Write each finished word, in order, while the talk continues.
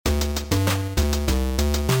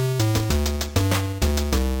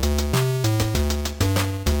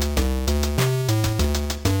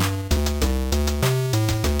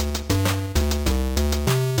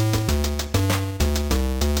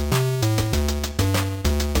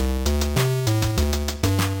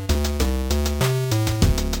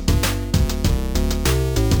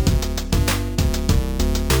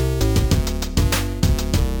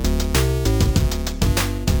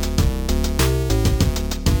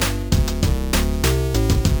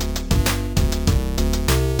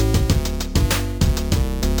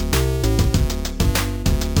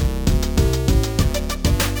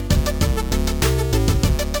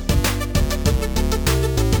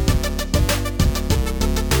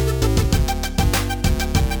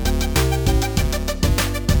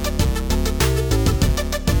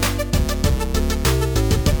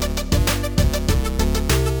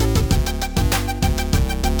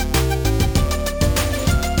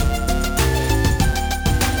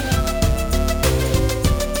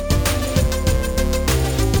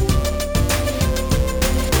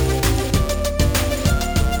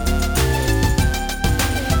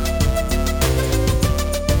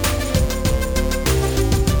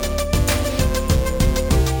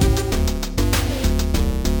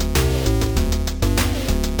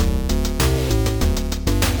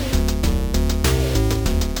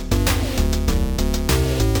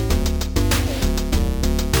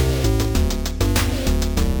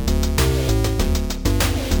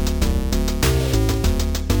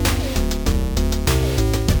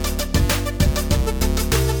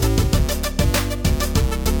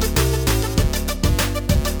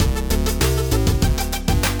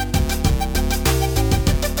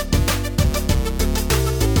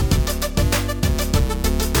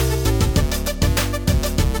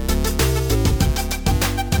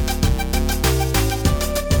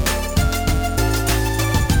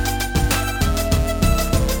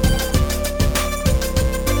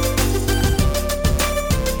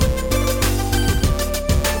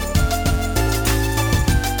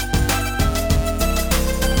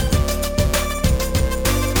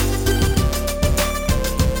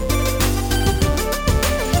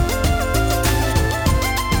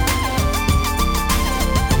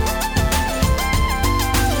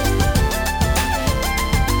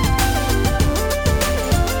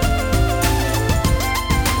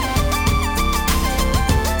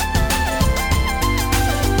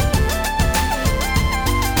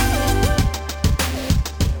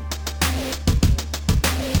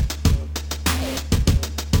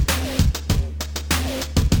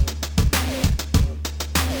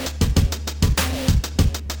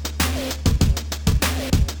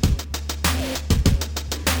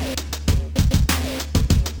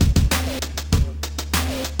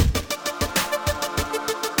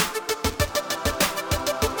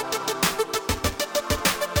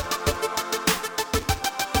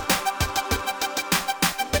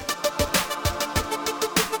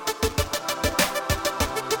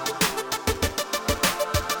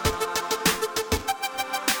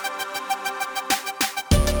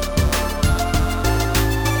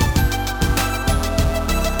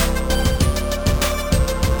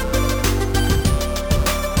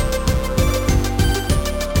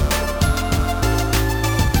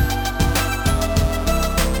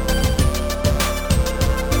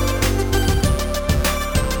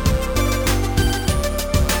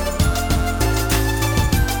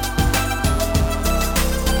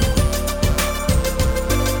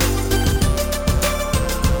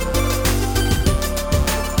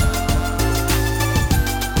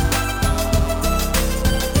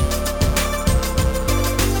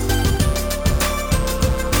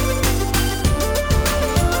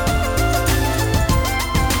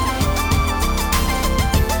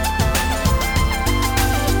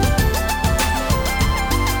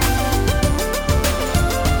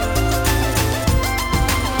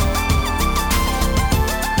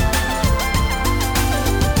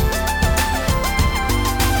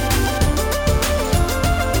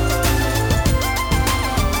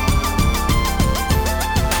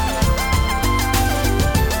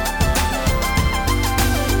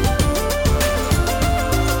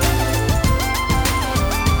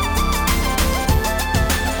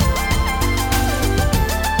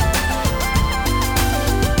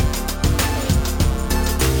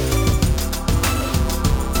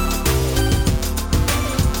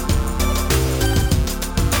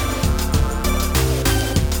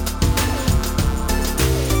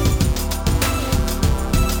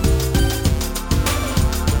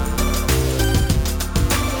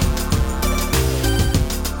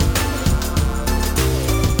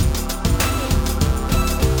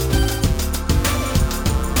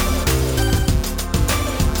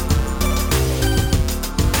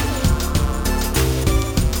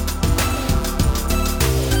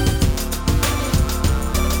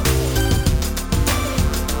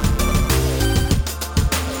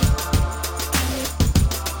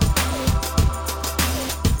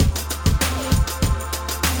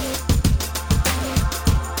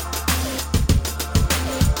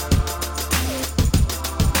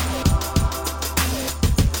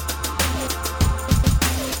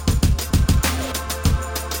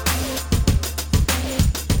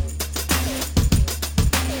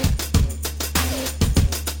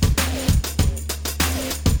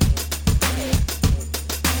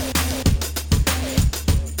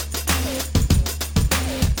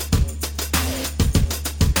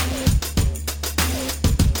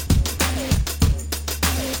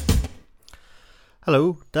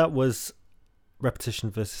Hello, that was Repetition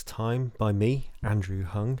versus Time by me, Andrew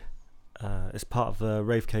Hung. It's part of the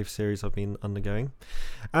Rave Cave series I've been undergoing.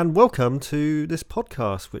 And welcome to this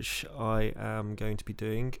podcast, which I am going to be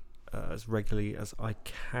doing as regularly as I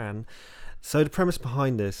can. So the premise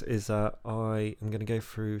behind this is that I am going to go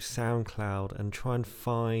through SoundCloud and try and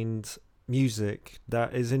find music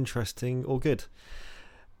that is interesting or good.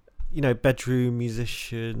 You know, bedroom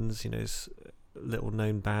musicians, little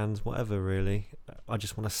known bands, whatever really. I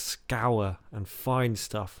just want to scour and find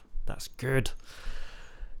stuff that's good.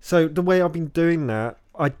 So the way I've been doing that,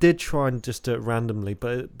 I did try and just do it randomly,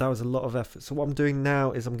 but that was a lot of effort. So what I'm doing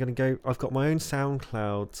now is I've got my own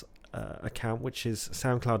SoundCloud account, which is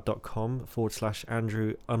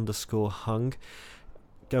soundcloud.com/Andrew_Hung.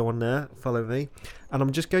 Go on there, follow me. And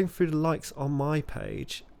I'm just going through the likes on my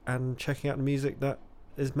page and checking out the music that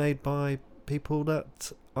is made by people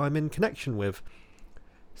that I'm in connection with.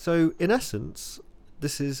 So in essence,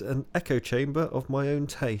 this is an echo chamber of my own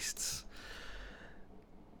tastes.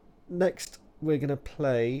 Next, we're going to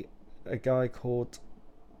play a guy called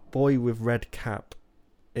Boy with Red Cap.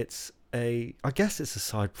 I guess it's a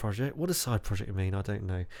side project. What does side project mean? I don't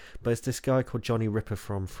know. But it's this guy called Johnny Ripper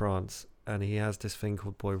from France, and he has this thing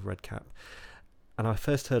called Boy with Red Cap. And I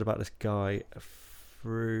first heard about this guy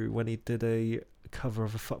through when he did a cover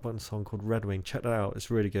of a Fuck Button song called Red Wing. Check that out, it's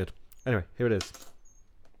really good. Anyway, here it is.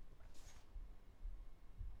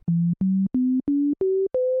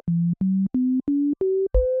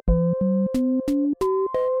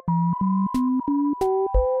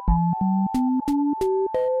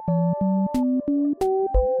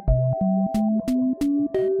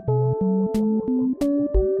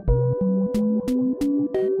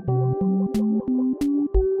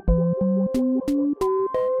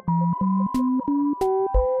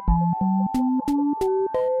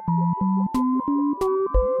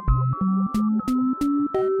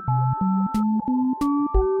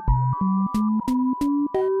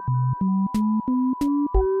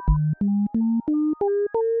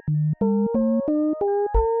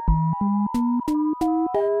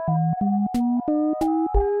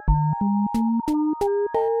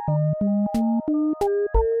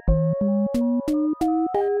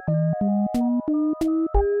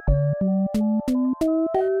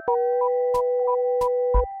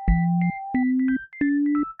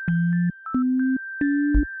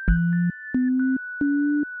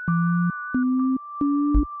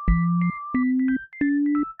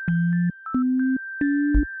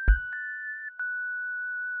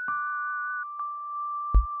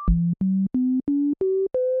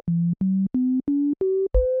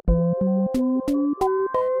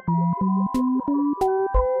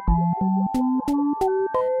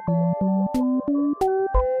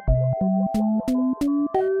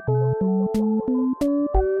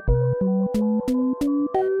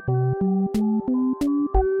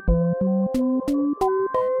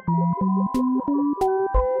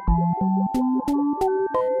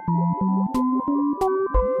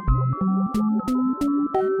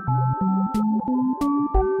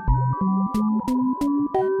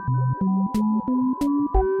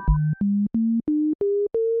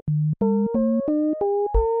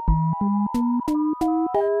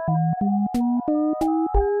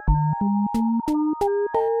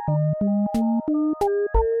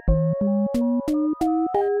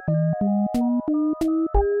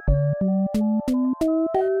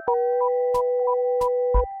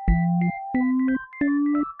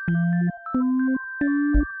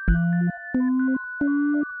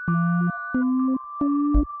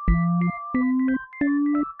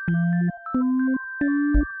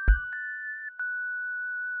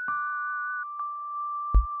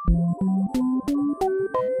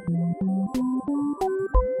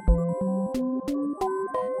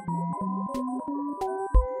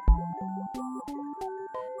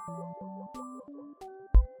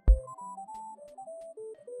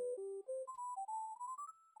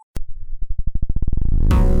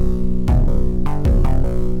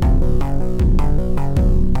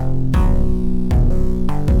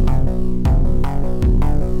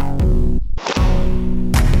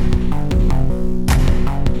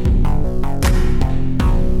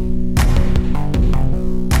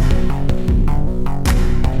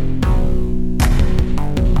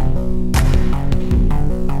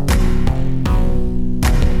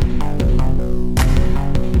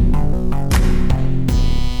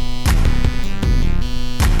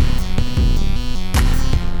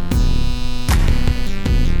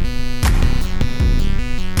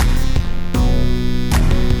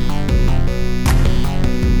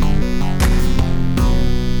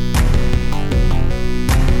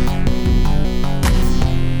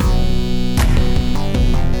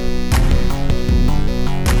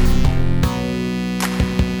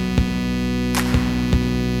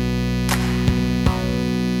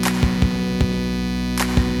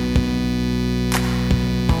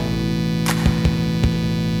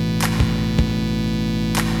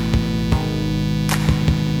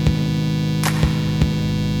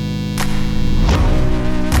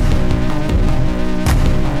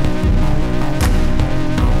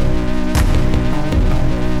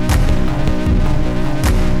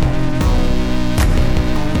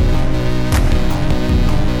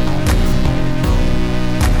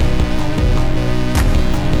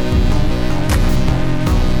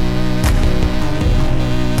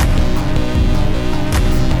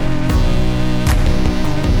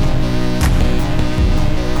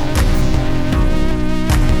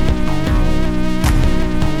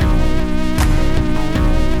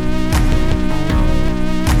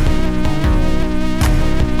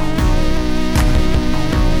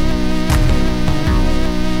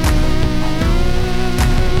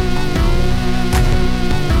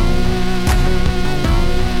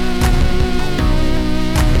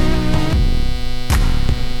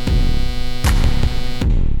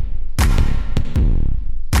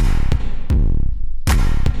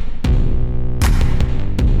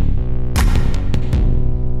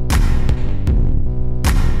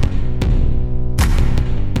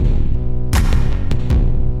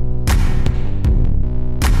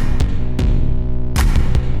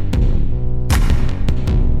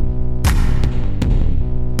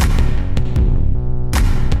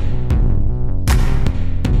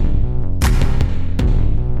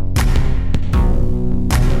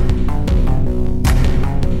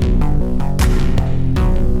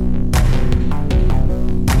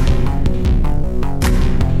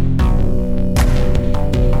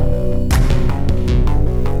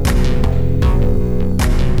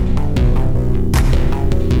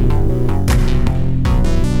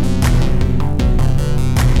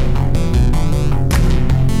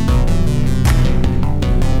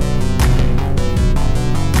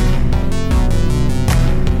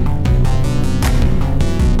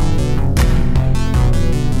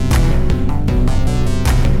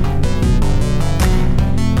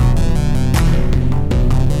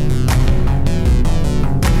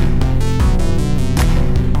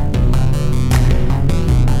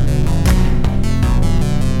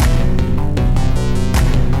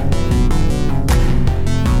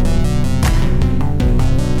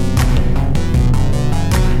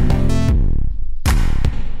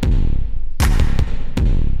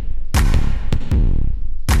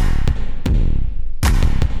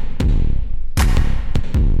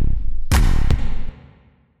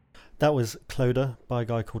 was Cloda by a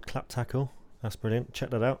guy called Clap Tackle. That's brilliant.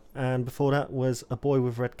 Check that out. And before that was A Boy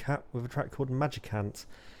with Red Cap with a track called Magicant.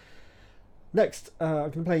 Next, I'm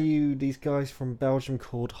going to play you these guys from Belgium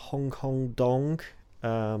called Hong Kong Dong.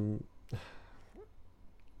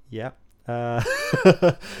 Yeah.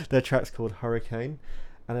 Their track's called Hurricane.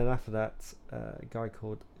 And then after that, a guy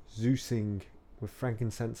called Zeusing with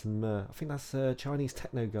Frankincense and Myrrh. I think that's a Chinese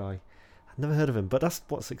techno guy. I've never heard of him, but that's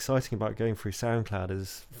what's exciting about going through SoundCloud,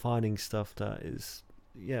 is finding stuff that is,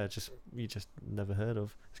 you just never heard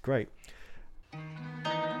of. It's great.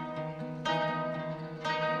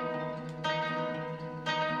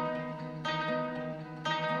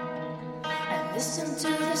 I listen to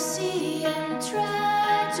the sea and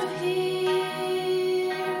try to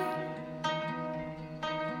hear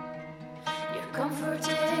your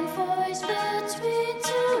comforting voice between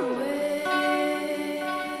two waves.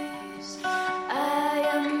 I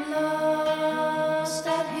am lost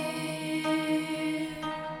out here,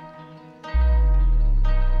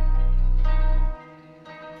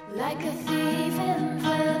 like a thief in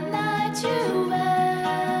the night you went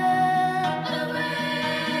away.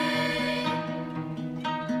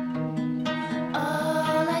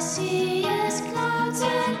 All I see is clouds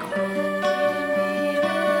and gray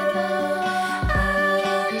weather. I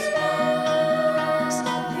am lost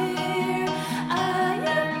up here. I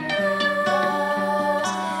am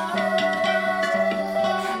lost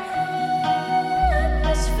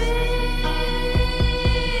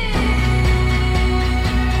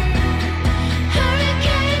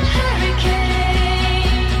Hurricane, hurricane,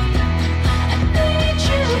 I need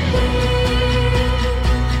you here.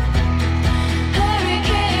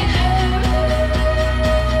 Hurricane, hurricane,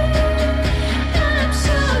 I'm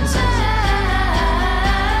so tired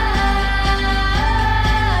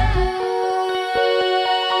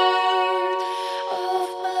of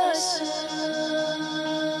myself.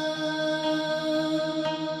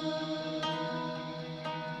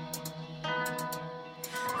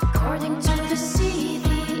 According to the sea,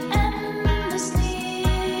 the end is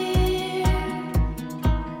near.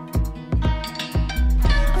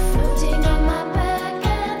 Floating on my back,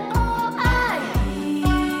 and all I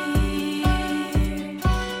hear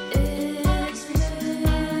is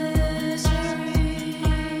misery.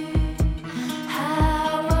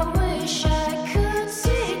 How I wish I could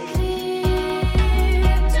see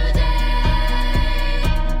clear today.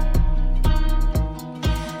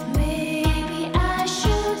 Maybe I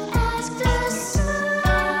should ask the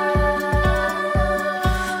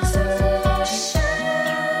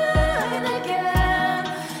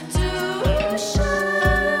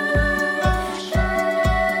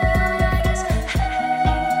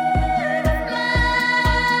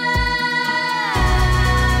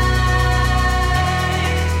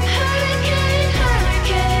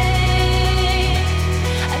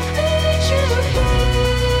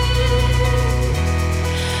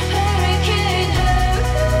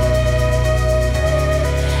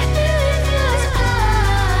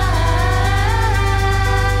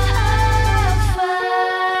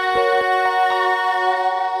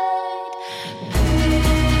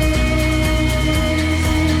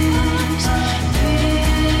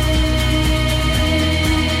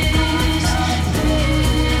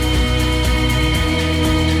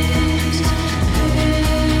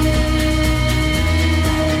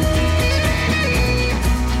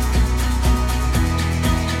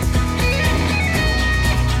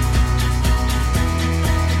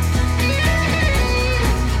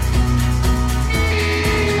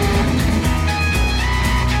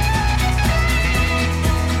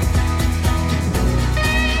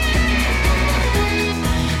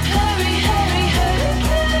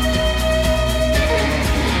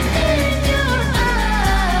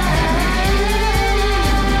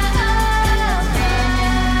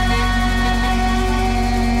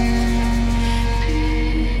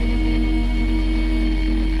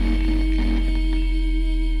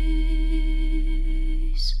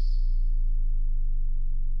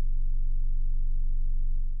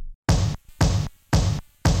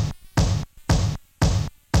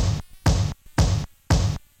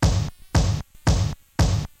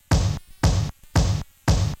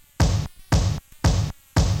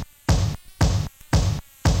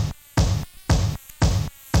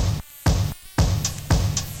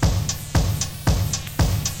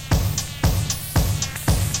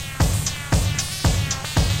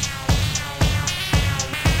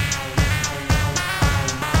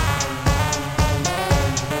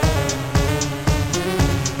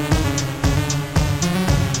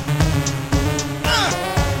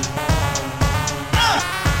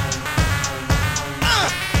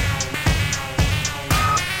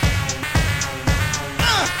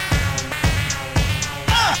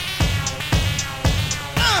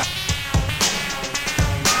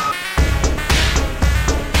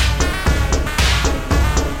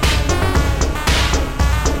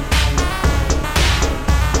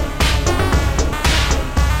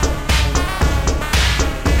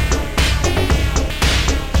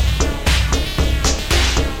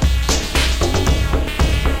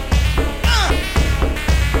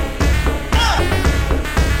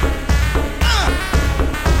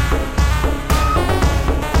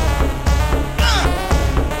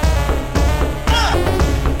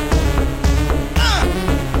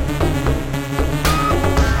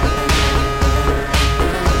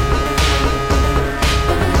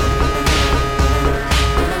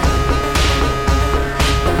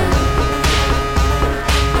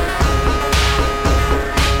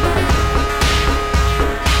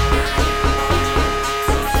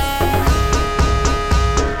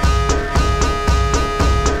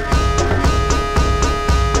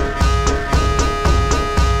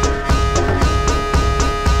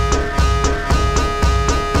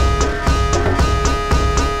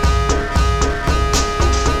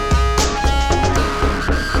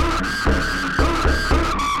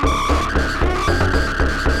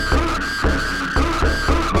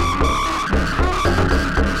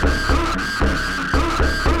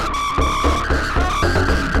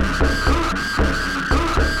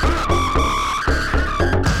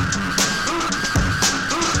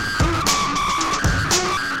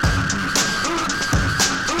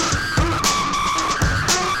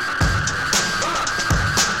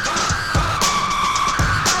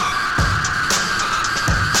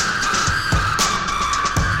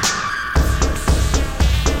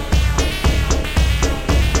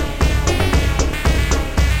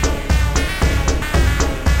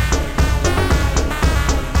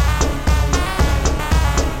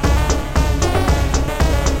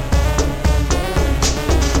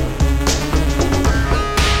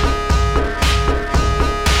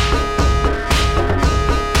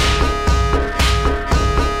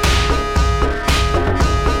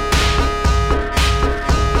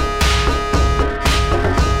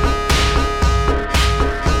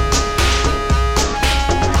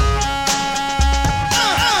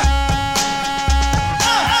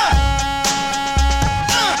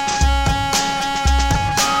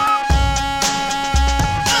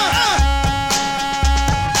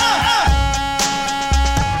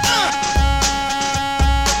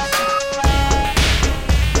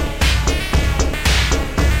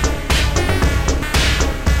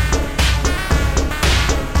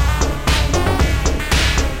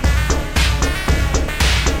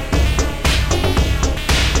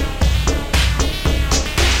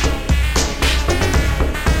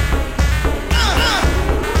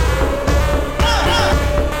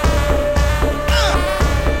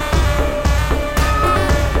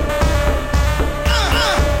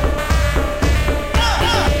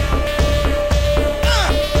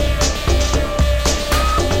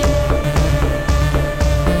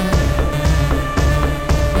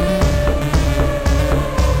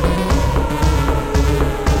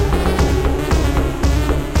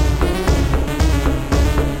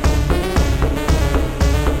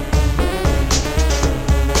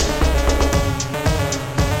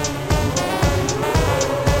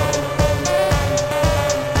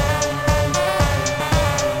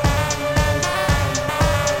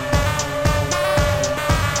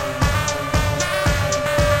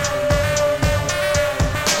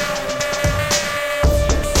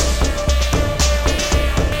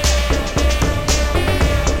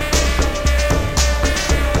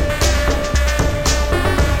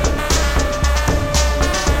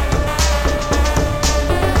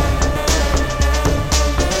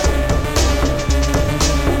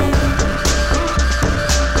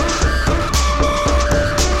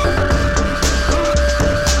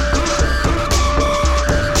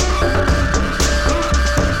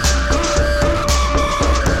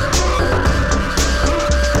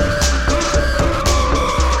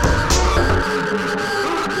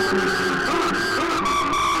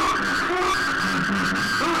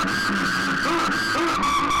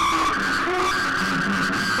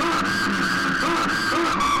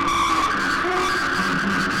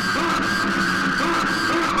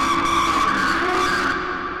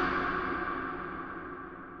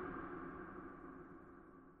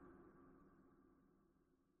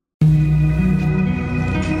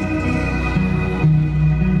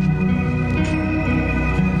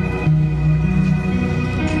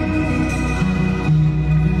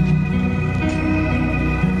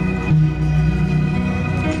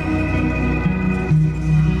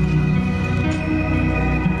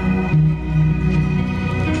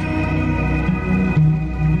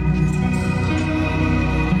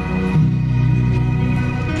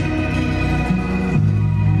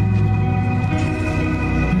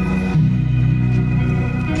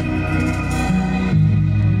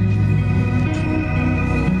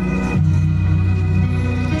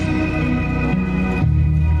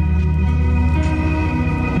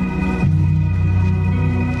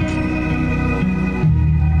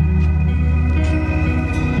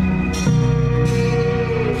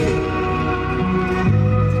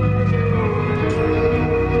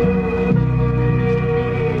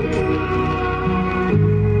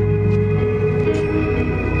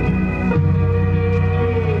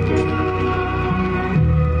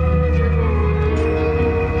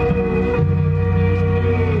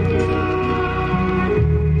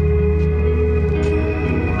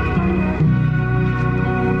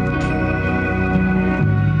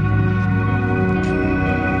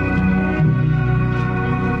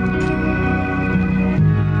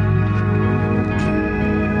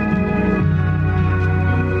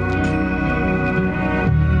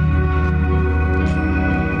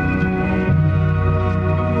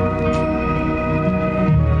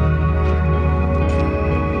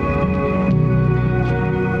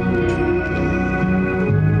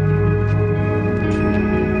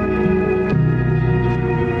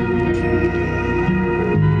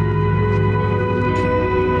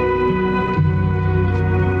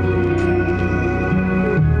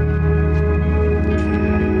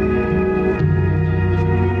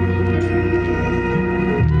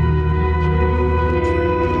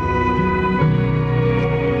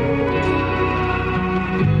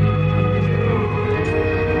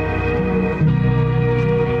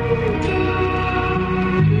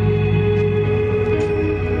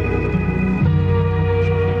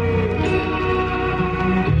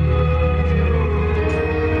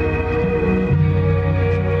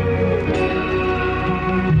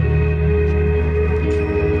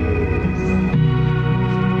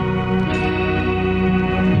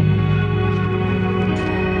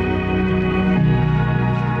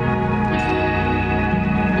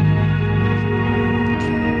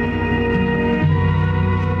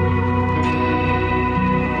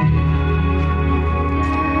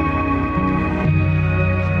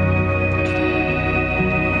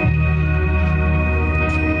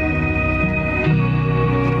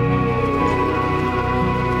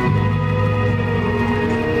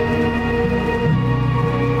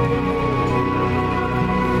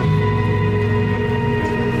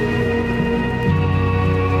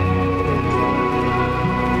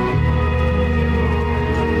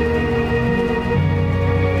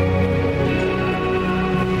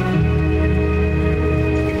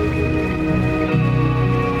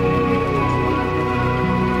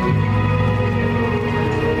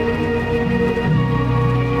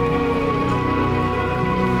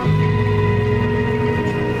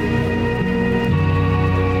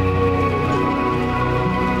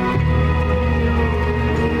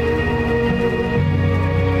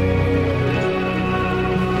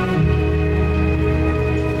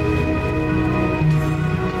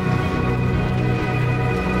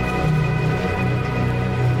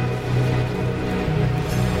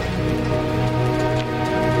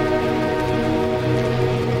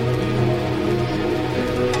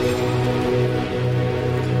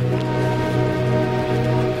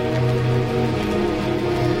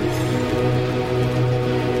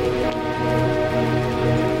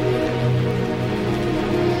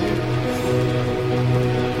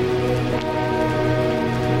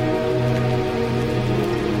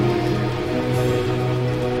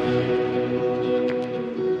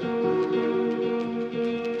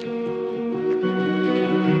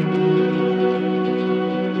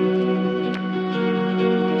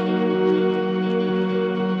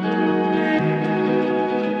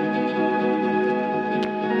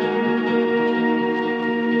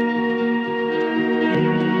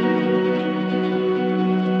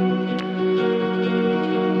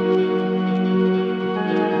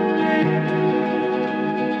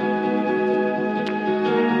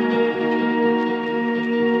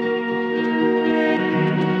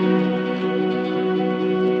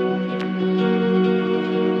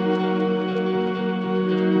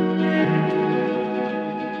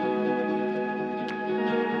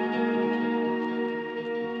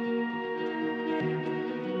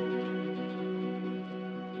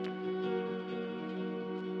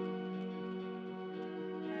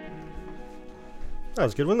That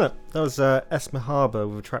was good, wasn't it? That was Esma Harbour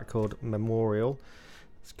with a track called Memorial.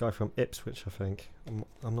 This guy from Ipswich, I think.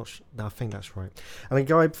 I'm not sure. No, I think that's right. And the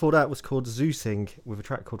guy before that was called Zusing with a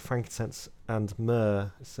track called Frankincense and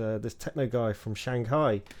Myrrh. It's this techno guy from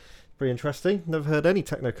Shanghai. Pretty interesting. Never heard any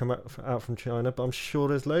techno come out from China, but I'm sure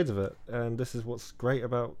there's loads of it. And this is what's great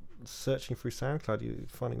about searching through SoundCloud. You're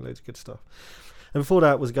finding loads of good stuff. And before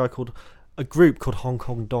that was a group called Hong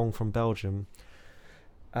Kong Dong from Belgium.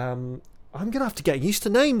 I'm going to have to get used to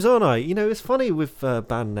names, aren't I? You know, it's funny with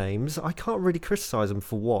band names. I can't really criticise them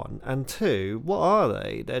for one. And two, what are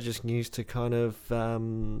they? They're just used to kind of...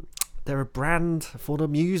 they're a brand for the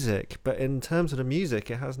music. But in terms of the music,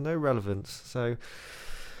 it has no relevance. So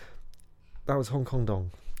that was Hong Kong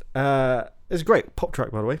Dong. It's a great pop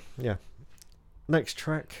track, by the way. Yeah. Next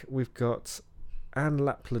track, we've got Anne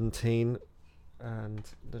Laplantine. And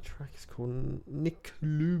the track is called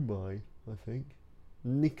Nicolumai, I think.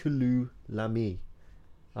 Nicolou Lamy.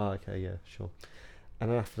 Oh, okay, yeah, sure. And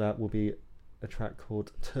then after that will be a track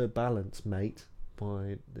called Turbalance Mate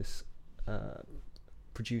by this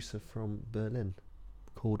producer from Berlin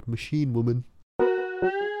called Machine Woman.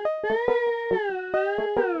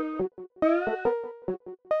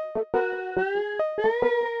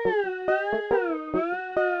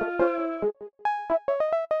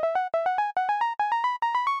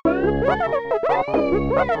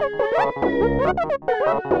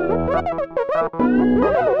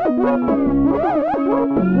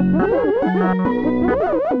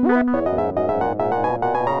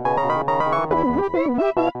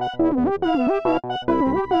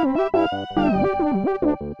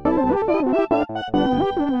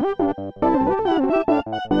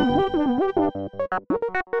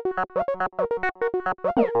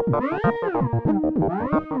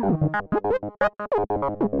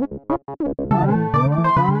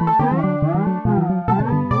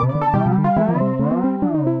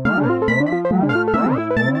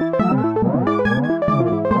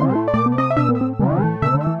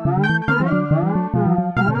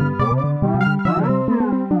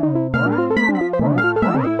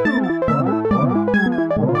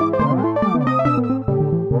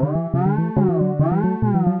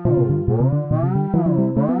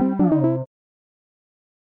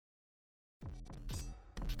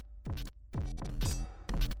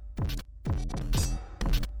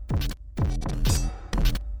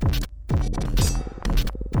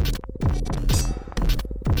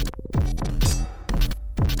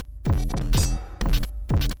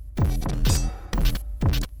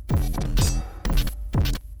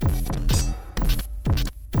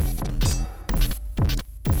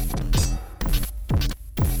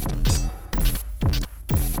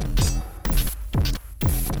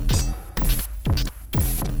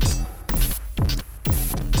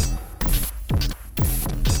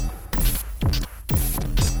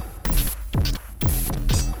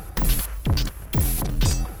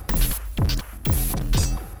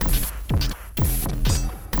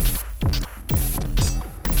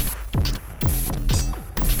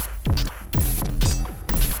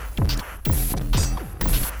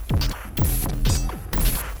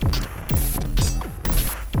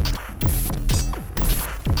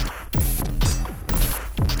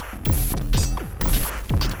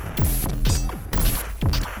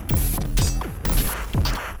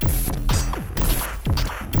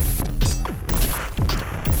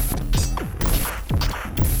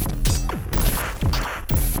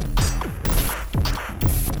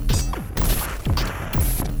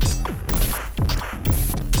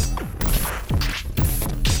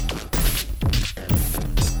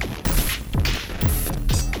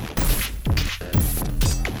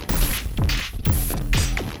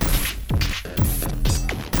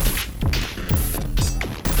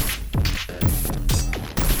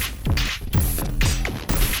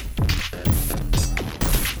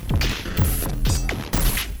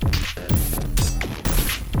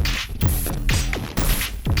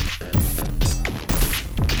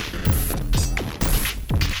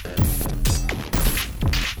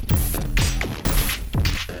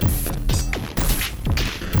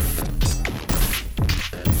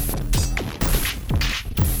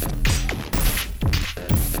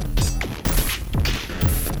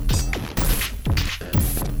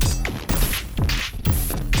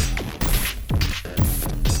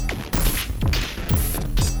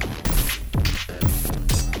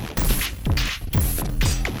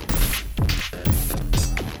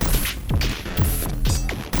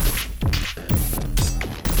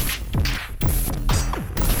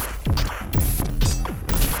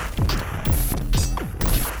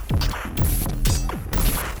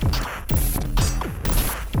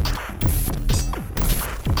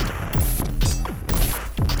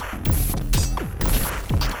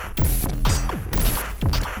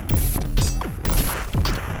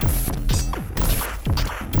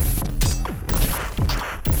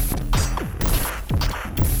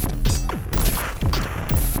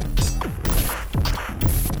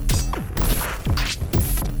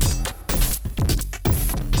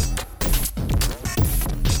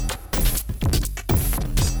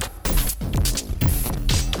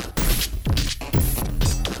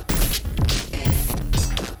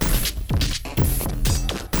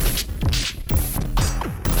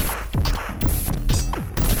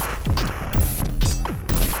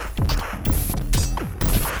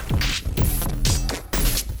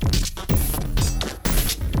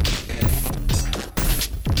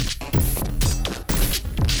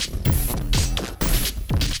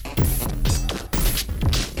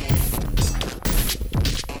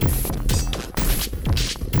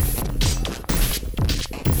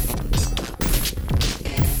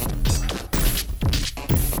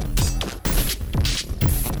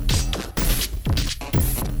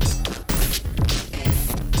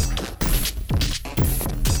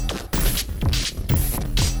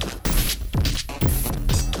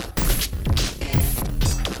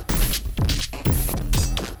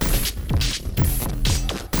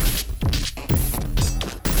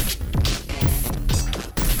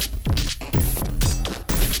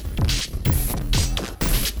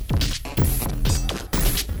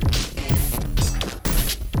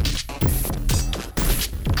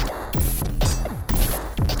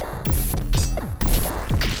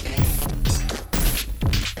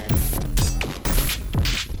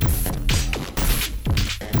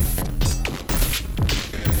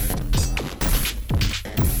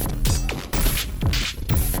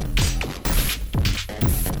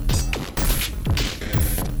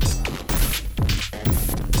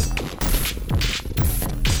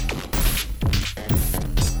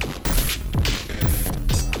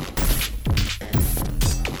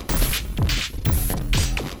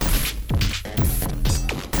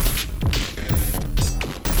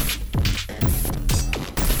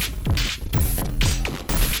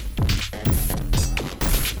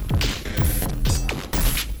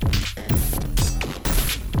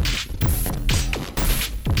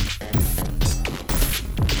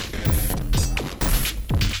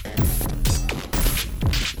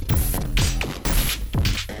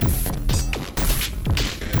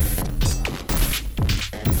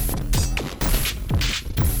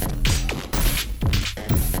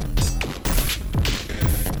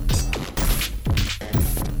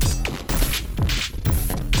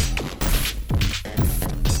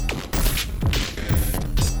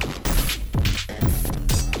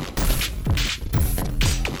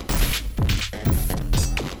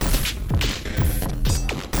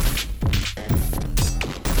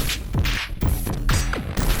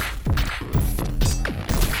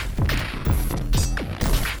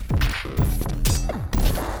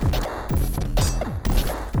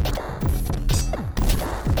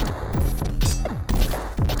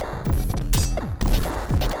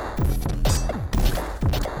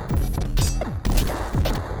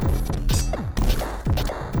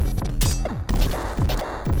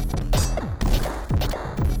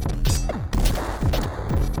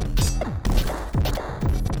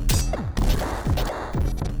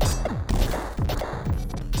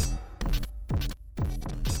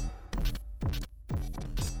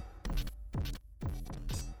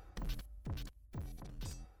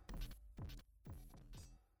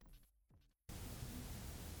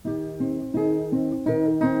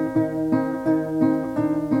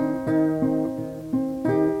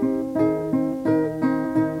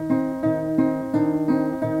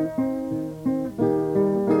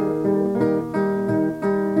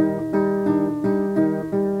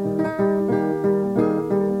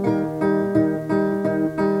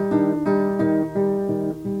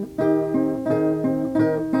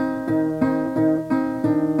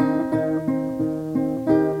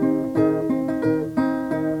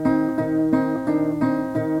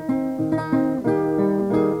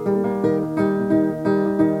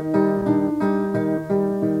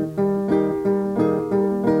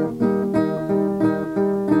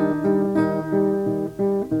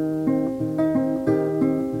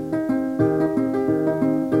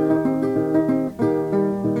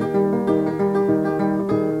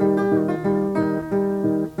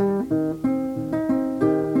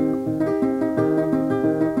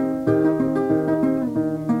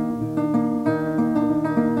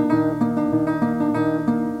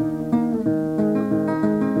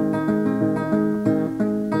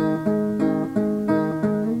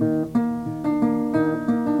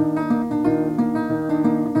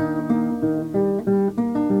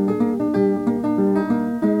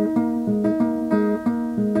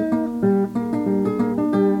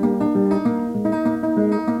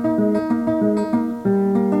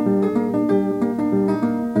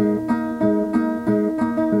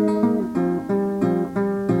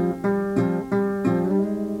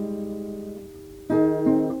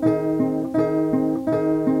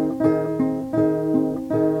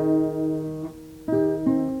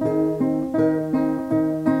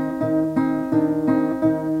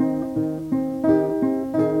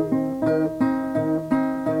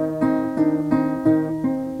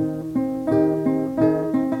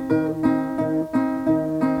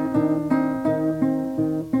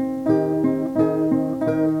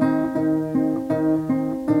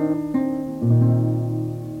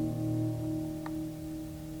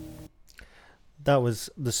 That was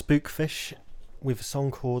the Spookfish with a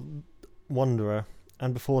song called Wanderer,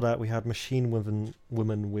 and before that we had Machine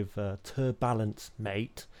Woman with Turbalance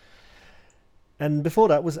Mate, and before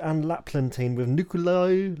that was Anne Laplantine with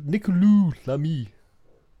Nicolou Lamy.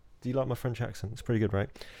 Do you like my French accent? It's pretty good, right?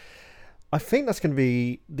 I think that's going to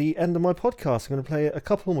be the end of my podcast. I'm going to play a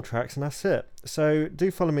couple more tracks and that's it. So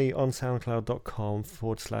do follow me on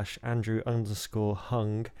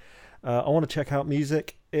soundcloud.com/Andrew_Hung. I want to check out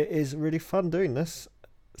music. It is really fun doing this.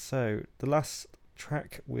 So the last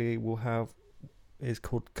track we will have is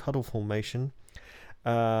called Cuddle Formation.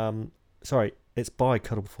 Sorry, it's by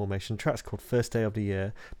Cuddle Formation. The track's called First Day of the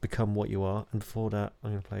Year, Become What You Are. And before that,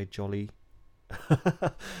 I'm going to play Jolly.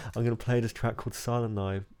 I'm going to play this track called Silent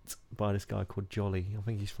Night by this guy called Jolly. I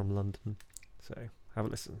think he's from London. So have a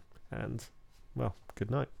listen. And, well, good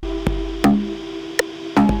night.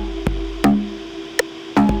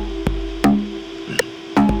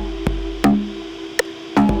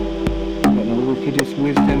 Wickedest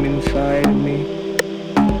wisdom inside of me.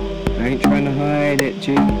 I ain't trying to hide it,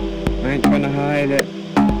 G. I ain't trying to hide it.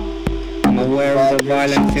 I'm aware of the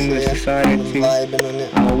violence in the society.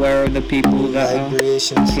 I'm aware of the people that are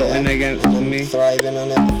plotting against me.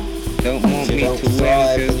 Don't want me to win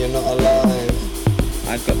because you're not alive.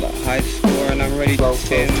 I've got that high score and I'm ready to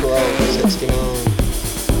sit in the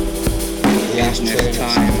business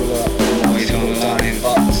time, always online,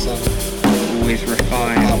 always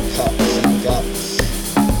refined.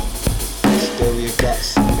 Spill your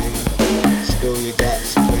guts to me, spill your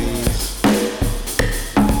guts please.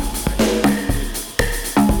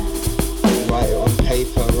 Write it on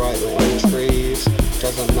paper, write it on trees.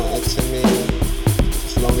 Doesn't matter to me,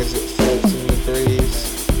 as long as it floats in the breeze.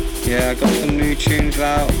 Yeah, I got some new tunes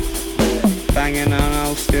out. Banging on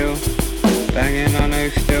O still, banging on O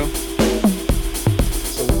still.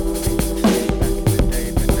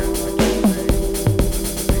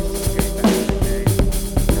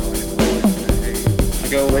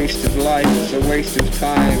 A waste of life, it's a waste of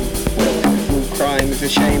time. What a pitiful crime, it's a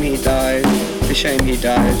shame he died. It's a shame he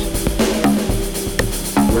died.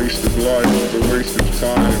 Waste of life, it's a waste of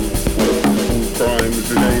time. What a pitiful crime,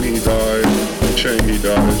 it's a shame he died. It's a shame he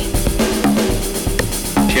died.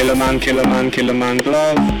 Kill a man, kill a man, kill a man,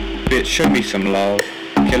 glove. Bitch, show me some love.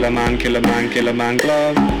 Kill a man, kill a man, kill a man,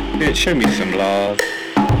 glove. Bitch, show me some love.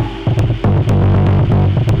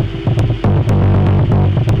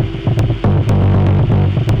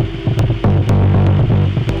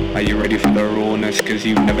 Are you ready for the rawness? Cause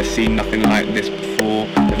you've never seen nothing like this before.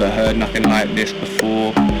 Never heard nothing like this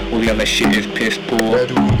before. All the other shit is piss poor. Where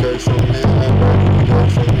do we go from here? Where do we go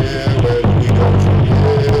from here? Where do we go from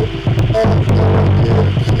here? I have no idea,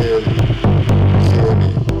 clearly.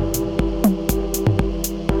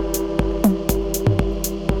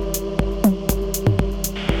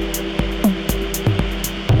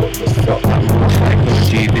 What the fuck?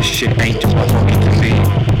 Psychology, this shit ain't just a hobby to me.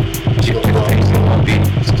 Shit just ain't a hobby,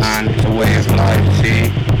 and it's a way of life,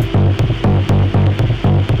 see?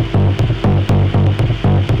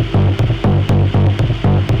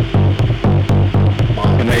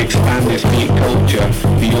 Gonna expand this beat culture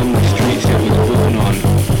beyond the streets it was born on.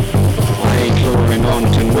 I ain't clawing on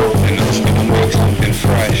to nothing, I'm gonna make something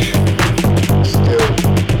fresh. Still,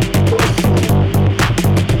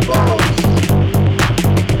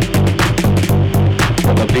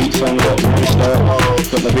 Got the beats on lock non-stop.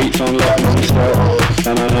 Got the beats on lock non-stop.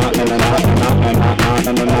 Na na na na na na na na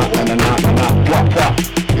na na na na na.